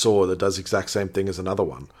 on a sword that does the exact same thing as another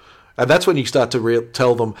one? And that's when you start to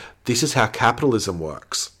tell them, this is how capitalism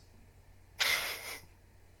works.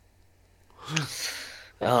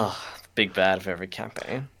 Oh, big bad of every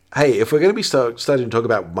campaign. Hey, if we're going to be starting to talk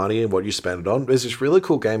about money and what you spend it on, there's this really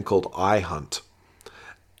cool game called iHunt.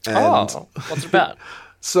 What's it about?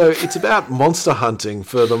 So it's about monster hunting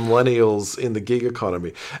for the millennials in the gig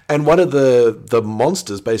economy. And one of the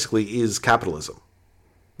monsters basically is capitalism.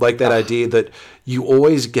 Like that idea that you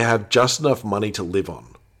always have just enough money to live on.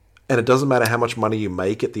 And it doesn't matter how much money you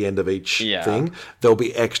make at the end of each thing, there'll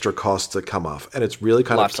be extra costs that come off. And it's really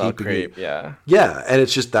kind lifestyle of keeping creep, Yeah, and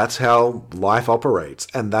it's just that's how life operates.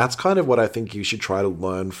 And that's kind of what I think you should try to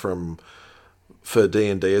learn for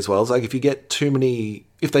D&D as well. It's like if you get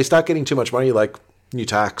if they start getting too much money, like new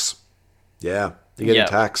tax. Yeah, you're getting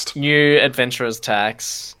taxed. New adventurer's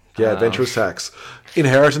tax. Yeah, adventurer's tax.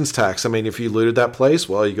 Inheritance tax. I mean, if you looted that place,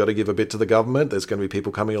 well, you got to give a bit to the government. There's going to be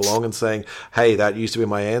people coming along and saying, hey, that used to be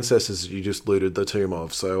my ancestors you just looted the tomb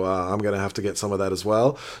of, so I'm going to have to get some of that as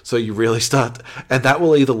well. So you really start... And that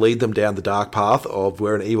will either lead them down the dark path of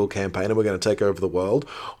we're an evil campaign and we're going to take over the world,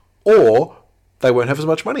 or they won't have as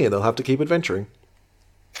much money and they'll have to keep adventuring.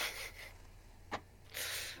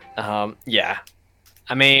 Yeah.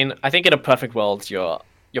 I mean, I think in a perfect world, your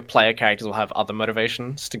player characters will have other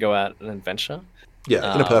motivations to go out and adventure.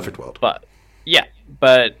 Yeah, in a perfect world. But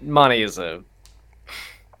money is a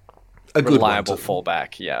good reliable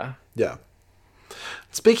fallback. Yeah. Yeah.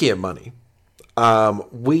 Speaking of money,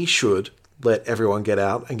 we should let everyone get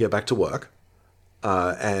out and get back to work,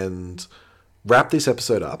 and wrap this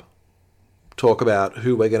episode up. Talk about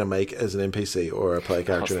who we're going to make as an NPC or a player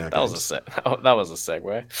character in our games. That was a segue.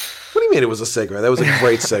 What do you mean it was a segue? That was a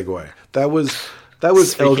great segue. That was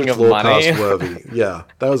Eldritch Lorecast worthy. Yeah,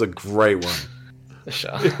 that was a great one.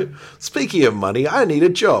 Sure. Speaking of money, I need a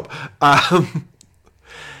job.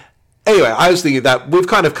 Anyway, I was thinking that we've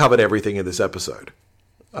kind of covered everything in this episode.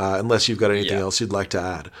 Unless you've got anything else you'd like to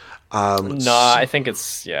add. No, I think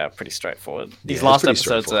it's, pretty straightforward. These last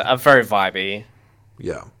episodes are very vibey.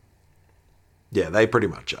 Yeah. Yeah, they pretty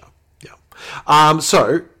much are. Yeah.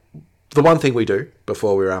 So, the one thing we do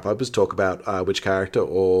before we wrap up is talk about which character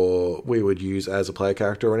or we would use as a player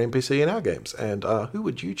character or an NPC in our games. And who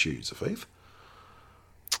would you choose, Afif?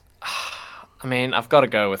 I mean, I've got to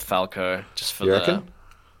go with Falco just for you reckon?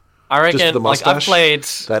 I reckon, just for the mustache? I've played...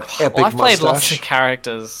 That epic I've played mustache? lots of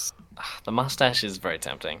characters. The mustache is very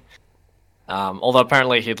tempting. Although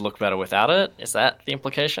apparently he'd look better without it. Is that the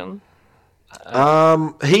implication?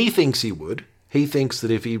 He thinks he would. He thinks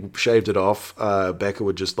that if he shaved it off, Becca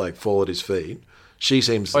would just fall at his feet. She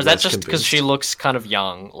seems. Or is that less just because convinced. she looks kind of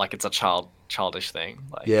young, like it's a childish thing?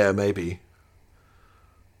 Yeah, maybe.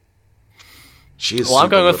 She is. Well, I'm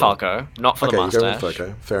going with little. Falco, not for the Okay, mustache. you're going with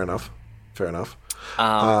Falco. Fair enough.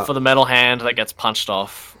 For the metal hand that gets punched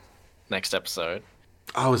off next episode.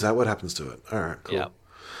 Oh, is that what happens to it? All right, cool. Yeah.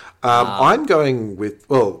 I'm going with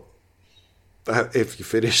if you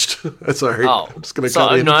finished, sorry, I'm just going to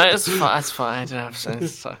cut in. No, it's fine. I don't have to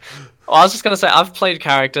say. Well, I was just going to say I've played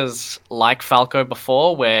characters like Falco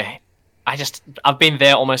before, where I've been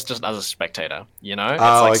there almost just as a spectator. You know,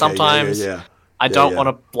 it's sometimes I don't want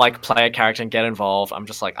to play a character and get involved. I'm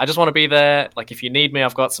just I just want to be there. Like if you need me,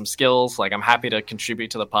 I've got some skills. Like I'm happy to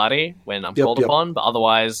contribute to the party when I'm called upon. But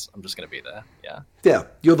otherwise, I'm just going to be there. Yeah. Yeah,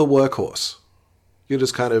 you're the workhorse. You're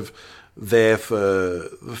just kind of there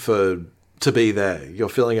to be there. You're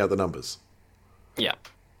filling out the numbers. Yeah.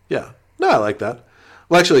 Yeah. No, I like that.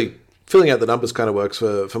 Well, actually, filling out the numbers kind of works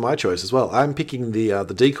for my choice as well. I'm picking the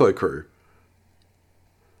decoy crew.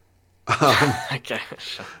 Okay.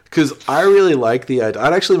 Sure. Because I really like the idea.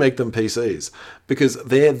 I'd actually make them PCs because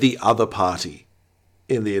they're the other party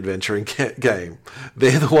in the adventuring game.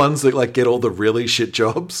 They're the ones that get all the really shit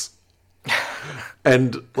jobs.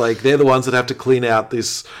 And they're the ones that have to clean out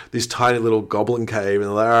this tiny little goblin cave, and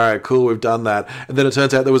they're like, all right, cool, we've done that. And then it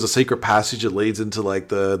turns out there was a secret passage that leads into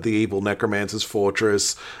the evil necromancer's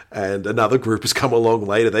fortress, and another group has come along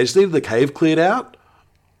later. They just needed the cave cleared out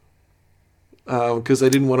because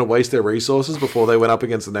they didn't want to waste their resources before they went up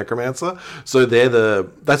against the necromancer. So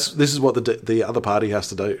this is what the other party has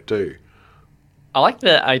to do. I like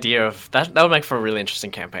the idea of that. That would make for a really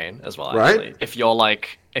interesting campaign as well. Actually, right?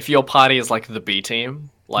 If your party is the B team,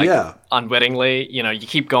 unwittingly, you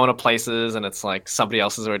keep going to places and it's somebody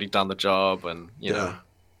else has already done the job, and you know,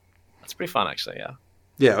 it's pretty fun actually. Yeah.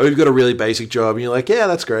 Yeah, or you've got a really basic job, and you're like, yeah,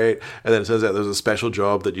 that's great, and then it turns out there's a special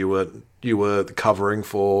job that you were covering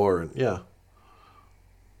for, and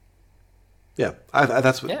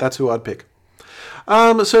that's who I'd pick.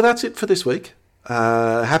 So that's it for this week.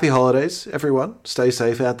 Happy holidays, everyone. Stay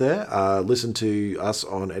safe out there. Listen to us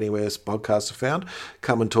on anywhere podcasts are found.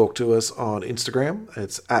 Come and talk to us on Instagram.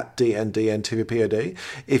 It's at DNDNTVPOD.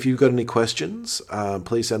 If you've got any questions,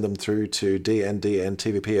 please send them through to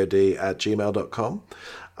dndntvpod@gmail.com.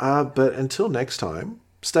 But until next time,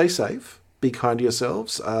 stay safe, be kind to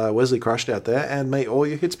yourselves. Wesley crushed out there, and may all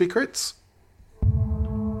your hits be crits.